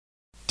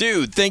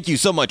Dude, thank you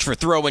so much for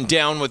throwing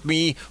down with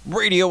me,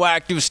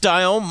 radioactive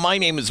style. My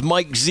name is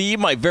Mike Z.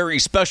 My very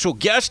special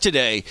guest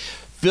today,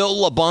 Phil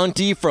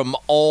Labonte from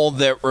All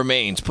That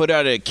Remains, put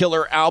out a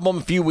killer album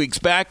a few weeks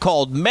back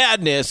called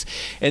Madness,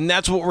 and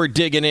that's what we're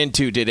digging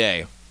into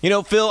today. You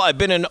know, Phil, I've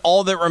been an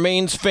All That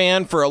Remains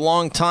fan for a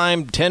long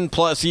time, 10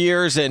 plus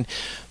years, and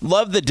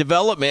love the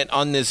development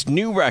on this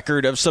new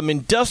record of some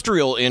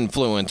industrial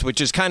influence,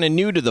 which is kind of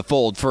new to the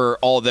fold for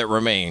All That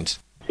Remains.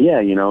 Yeah,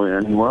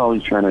 and we're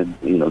always trying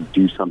to,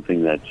 do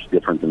something that's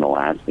different than the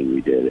last thing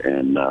we did.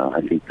 And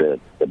I think that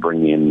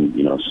bringing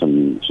in,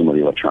 some of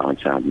the electronic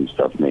sounds and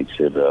stuff makes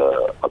it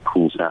a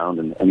cool sound.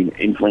 And I mean,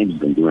 In Flames has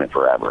been doing it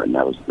forever, and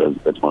that's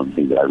one of the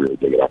things that I really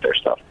dig about their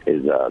stuff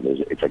is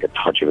it's like a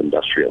touch of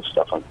industrial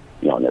stuff on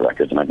their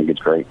records, and I think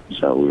it's great.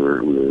 So we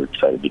were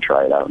excited to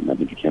try it out, and I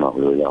think it came out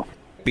really well.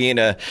 Being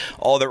a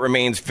All That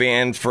Remains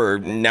fan for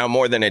now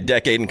more than a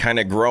decade and kind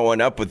of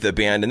growing up with the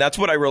band. And that's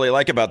what I really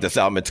like about this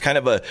album. It's kind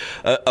of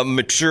a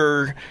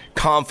mature,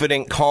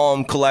 confident,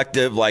 calm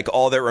collective like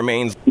All That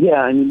Remains.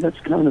 Yeah, I mean, that's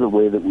kind of the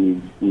way that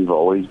we've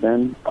always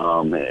been,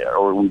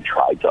 or we've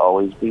tried to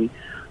always be.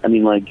 I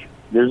mean, like,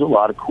 there's a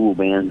lot of cool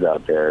bands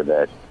out there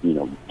that,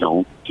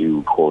 don't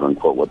do quote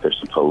unquote what they're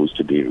supposed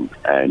to do.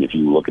 And if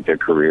you look at their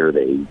career,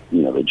 they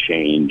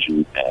change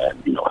and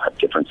have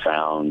different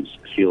sounds.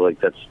 I feel like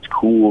that's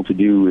cool to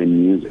do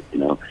in music.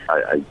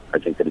 I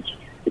think that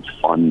it's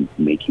fun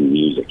making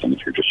music, and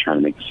if you're just trying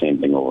to make the same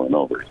thing over and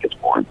over, it gets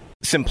boring.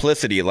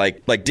 Simplicity,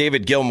 like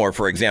David Gilmour,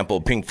 for example,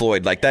 Pink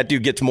Floyd, like that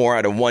dude gets more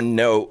out of one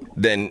note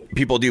than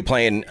people do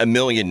playing a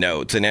million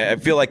notes. And I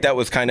feel like that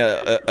was kind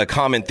of a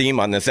common theme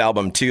on this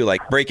album too,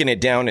 like breaking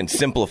it down and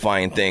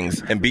simplifying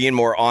things and being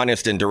more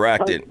honest and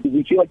directed.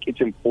 We feel like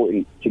it's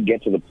important to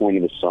get to the point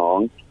of the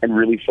song and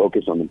really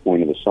focus on the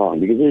point of the song,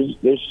 because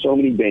there's so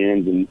many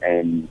bands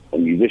and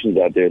musicians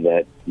out there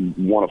that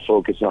want to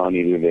focus on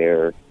either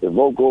their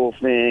vocal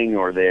thing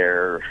or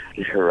their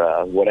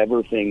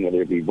whatever thing,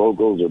 whether it be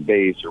vocals or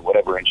bass or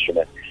whatever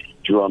instrument,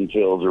 drum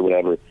fills or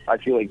whatever. I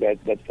feel like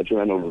that's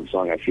detrimental to the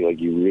song. I feel like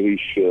you really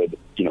should,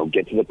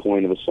 get to the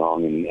point of the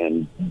song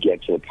and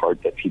get to the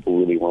part that people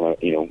really want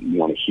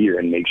to hear,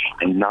 and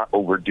and not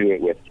overdo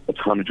it with a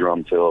ton of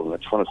drum fills and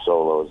a ton of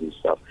solos and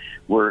stuff.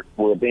 We're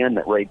a band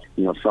that writes,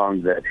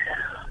 songs that,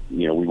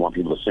 we want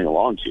people to sing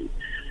along to.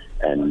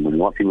 And when you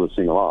want people to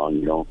sing along,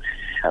 you don't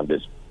have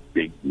this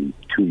big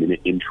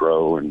 2-minute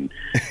intro and,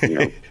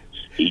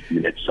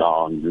 8-minute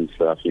songs and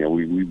stuff.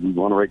 We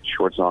want to write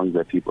short songs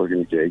that people are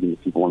going to dig and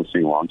that people want to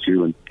sing along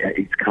to. And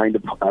it's kind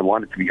of, I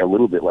want it to be a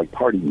little bit like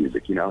party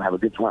music, have a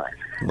good time.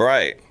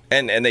 Right.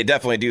 And they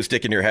definitely do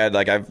stick in your head.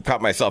 Like, I've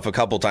caught myself a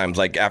couple times,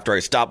 like after I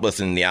stop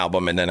listening to the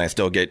album, and then I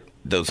still get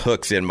those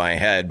hooks in my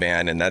head,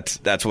 man. And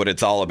that's what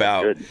it's all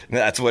about.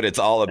 That's what it's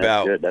all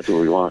about. That's good. That's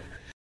what we want.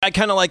 I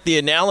kind of like the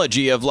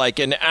analogy of like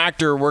an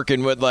actor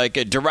working with like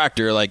a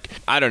director, like,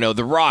 I don't know,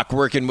 The Rock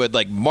working with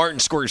like Martin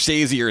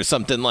Scorsese or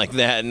something like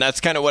that. And that's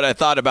kind of what I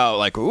thought about,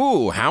 like,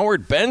 ooh,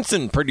 Howard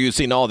Benson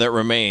producing All That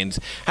Remains.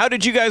 How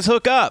did you guys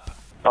hook up?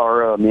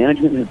 Our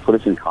management had put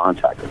us in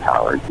contact with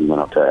Howard. We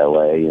went up to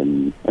L.A.,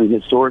 and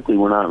historically,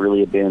 we're not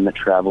really a band that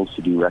travels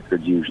to do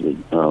records usually.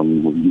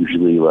 We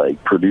usually,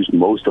 produce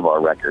most of our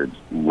records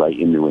right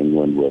in New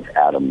England with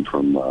Adam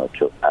from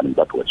Adam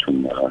Duckowitz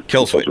from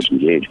Killswitch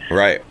Engage.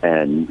 Right.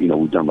 And,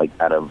 we've done,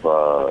 out of,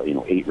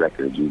 8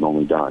 records, we've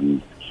only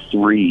done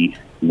 3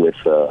 with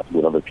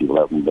other people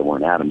that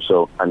weren't Adam.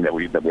 So, that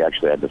we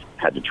actually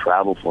had to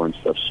travel for and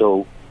stuff.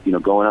 So,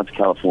 going out to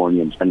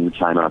California and spending the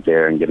time out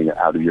there and getting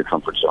out of your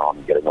comfort zone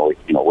and getting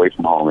away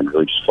from home and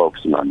really just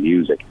focusing on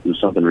music, it was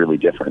something really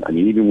different. I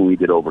mean, even when we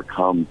did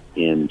Overcome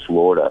in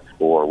Florida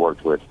or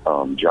worked with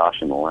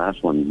Josh in the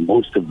last one,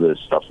 most of the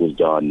stuff was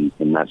done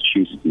in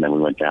Massachusetts, and then we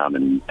went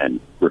down and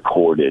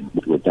recorded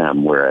with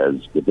them, whereas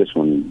with this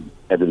one,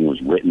 everything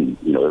was written,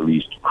 at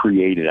least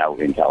created out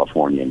in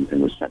California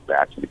and was sent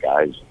back to the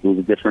guys. It was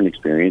a different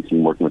experience,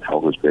 and working with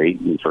Howard was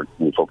great. We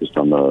focused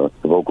on the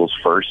vocals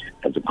first,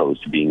 as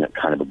opposed to being a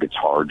kind of a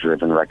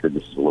guitar-driven record.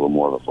 This is a little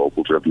more of a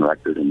vocal-driven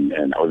record, and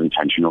that was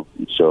intentional.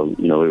 So, it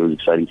was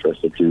exciting for us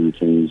to do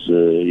things,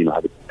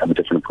 have a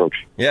different approach.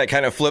 Yeah,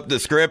 kind of flip the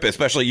script,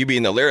 especially you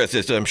being the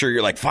lyricist. I'm sure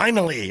you're like,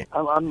 finally.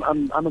 I'm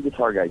a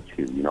guitar guy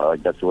too.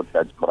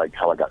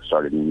 How I got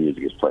started in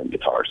music is playing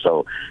guitar.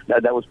 So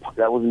that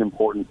was an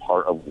important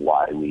part of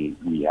why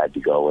we had to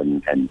go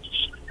and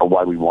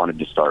why we wanted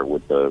to start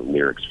with the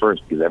lyrics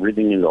first, because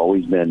everything has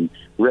always been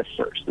riff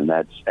first, and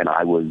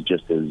I was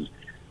just as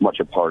much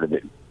a part of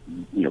it,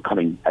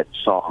 coming at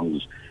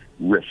songs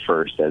riff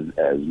first as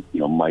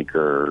Mike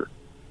or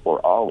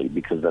Ollie,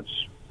 because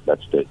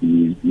that's the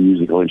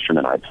musical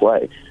instrument I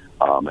play.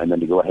 And then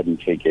to go ahead and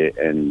take it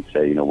and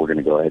say, we're going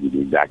to go ahead and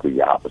do exactly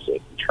the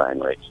opposite and try and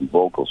write some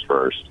vocals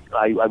first.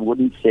 I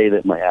wouldn't say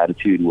that my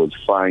attitude was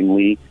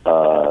finally.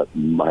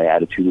 My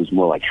attitude was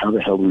more like, how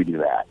the hell do we do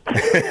that?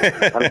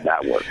 How does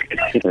that work?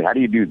 How do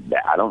you do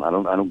that? I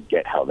don't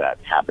get how that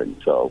happened.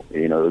 So,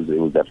 it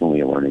was definitely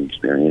a learning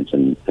experience,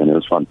 and it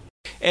was fun.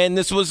 And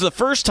this was the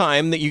first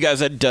time that you guys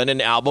had done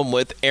an album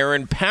with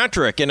Aaron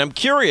Patrick. And I'm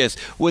curious,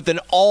 with an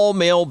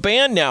all-male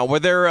band now, were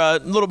there a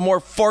little more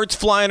farts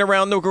flying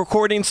around the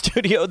recording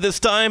studio this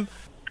time?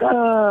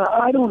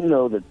 I don't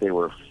know that they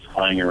were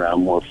flying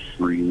around more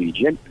freely.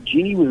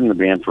 Jeannie was in the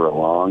band for a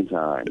long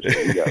time, so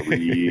we got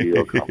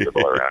real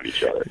comfortable around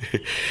each other.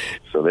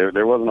 So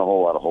there wasn't a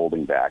whole lot of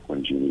holding back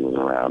when Jeannie was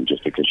around,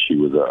 just because she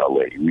was a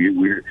lady.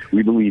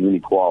 We believe in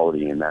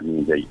equality, and that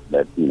means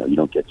that you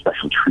don't get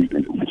special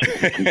treatment when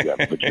you have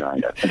a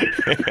vagina.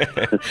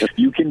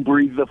 You can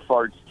breathe the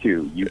farts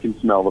too. You can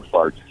smell the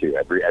farts too.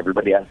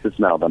 Everybody has to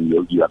smell them.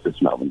 You have to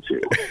smell them too.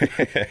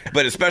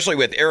 But especially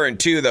with Aaron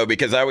too, though,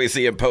 because I always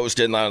see him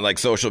posting on like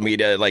social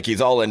media, like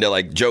he's all into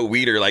like Joe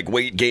Weider, like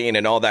weight gain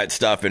and all that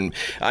stuff. And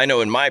I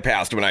know in my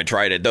past when I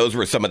tried it, those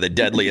were some of the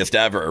deadliest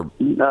ever.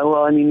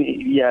 Well, I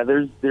mean, yeah,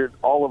 there's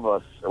all of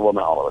us. Well,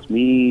 not all of us.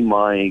 Me,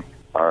 Mike,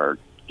 our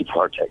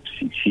guitar tech,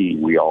 CT.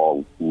 We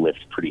all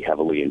lift pretty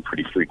heavily and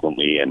pretty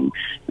frequently, and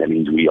that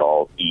means we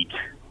all eat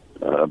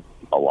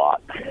a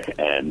lot,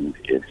 and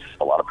it's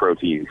a lot of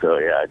protein. So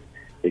yeah,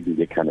 it can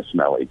get kind of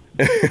smelly.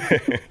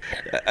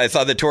 I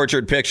saw the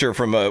tortured picture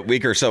from a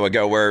week or so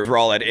ago where we're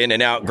all at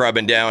In-N-Out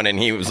grubbing down, and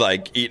he was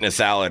like eating a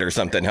salad or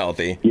something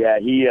healthy. Yeah,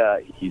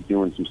 he's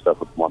doing some stuff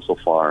with Muscle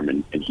Farm,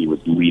 and he was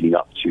leading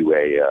up to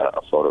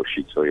a photo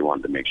shoot, so he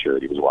wanted to make sure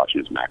that he was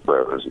watching his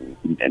macros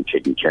and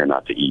taking care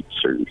not to eat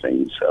certain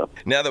things. So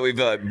now that we've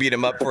beat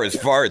him up for his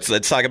farts,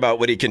 let's talk about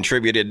what he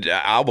contributed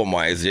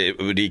album-wise.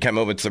 Would he come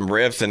up with some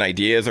riffs and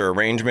ideas or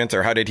arrangements,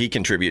 or how did he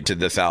contribute to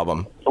this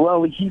album?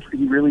 Well, he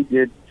really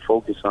did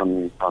focus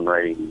on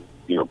writing,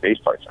 bass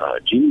parts.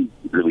 Gene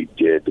really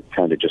did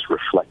kind of just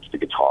reflect the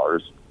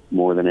guitars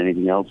more than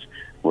anything else,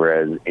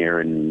 whereas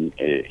Aaron,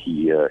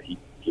 he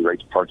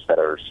writes parts that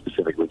are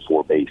specifically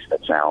for bass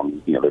that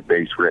sound, they're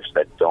bass riffs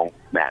that don't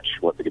match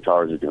what the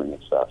guitars are doing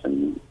and stuff,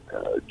 and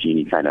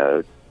Jeannie kind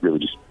of really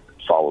just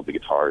followed the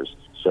guitars.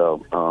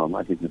 So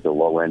I think that the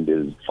low end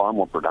is far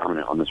more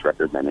predominant on this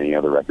record than any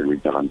other record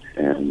we've done,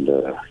 and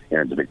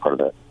Aaron's a big part of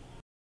that.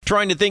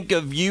 Trying to think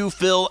of you,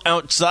 Phil,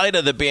 outside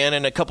of the band,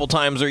 and a couple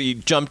times where you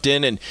jumped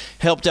in and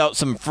helped out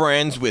some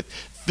friends with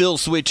Phil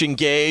Switch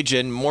Engage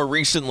and more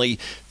recently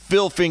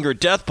Phil Finger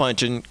Death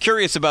Punch, and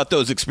curious about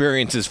those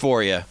experiences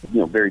for you.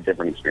 Very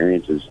different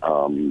experiences,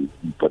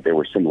 but there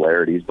were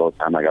similarities. Both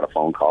time I got a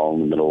phone call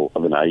in the middle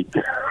of the night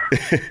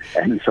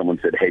and someone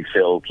said, "Hey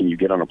Phil, can you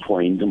get on a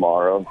plane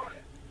tomorrow?"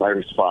 My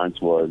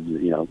response was,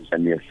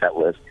 send me a set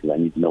list because I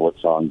need to know what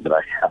songs that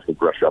I have to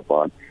brush up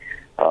on.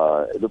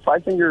 The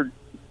Five Finger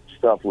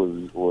stuff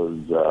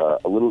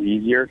was a little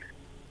easier.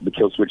 The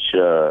Killswitch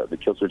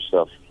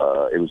stuff,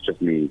 it was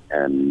just me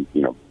and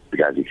the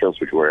guys in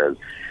Killswitch. Whereas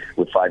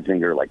with Five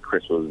Finger, like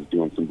Chris was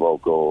doing some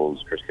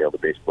vocals, Chris Cale, the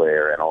bass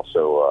player, and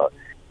also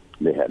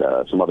they had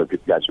some other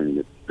guys from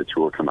the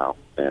tour come out.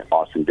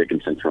 Austin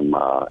Dickinson from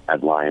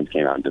As Lions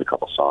came out and did a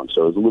couple songs,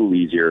 so it was a little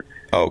easier.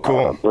 Oh,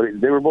 cool!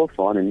 But they were both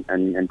fun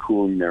and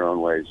cool in their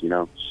own ways,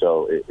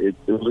 So it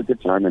was a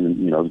good time,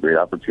 and it was a great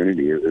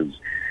opportunity. It was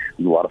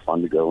a lot of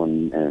fun to go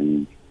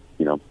and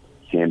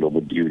handle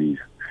the duties.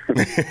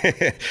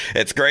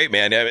 It's great,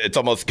 man. It's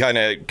almost kind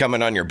of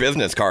coming on your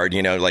business card,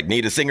 like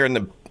need a singer in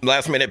the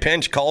last minute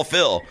pinch, call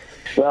Phil.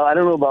 Well, I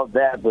don't know about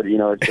that, but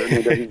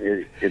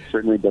it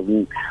certainly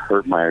doesn't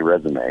hurt my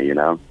resume,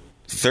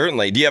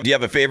 Certainly. Do you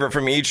have a favorite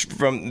from each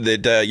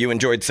that you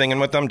enjoyed singing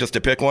with them? Just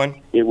to pick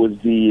one. It was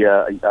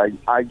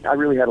I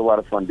really had a lot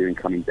of fun doing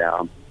Coming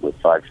Down with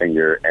Five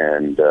Finger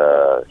and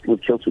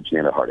with Killswitch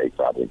and a Heartache,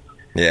 probably.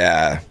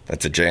 Yeah,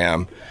 that's a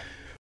jam.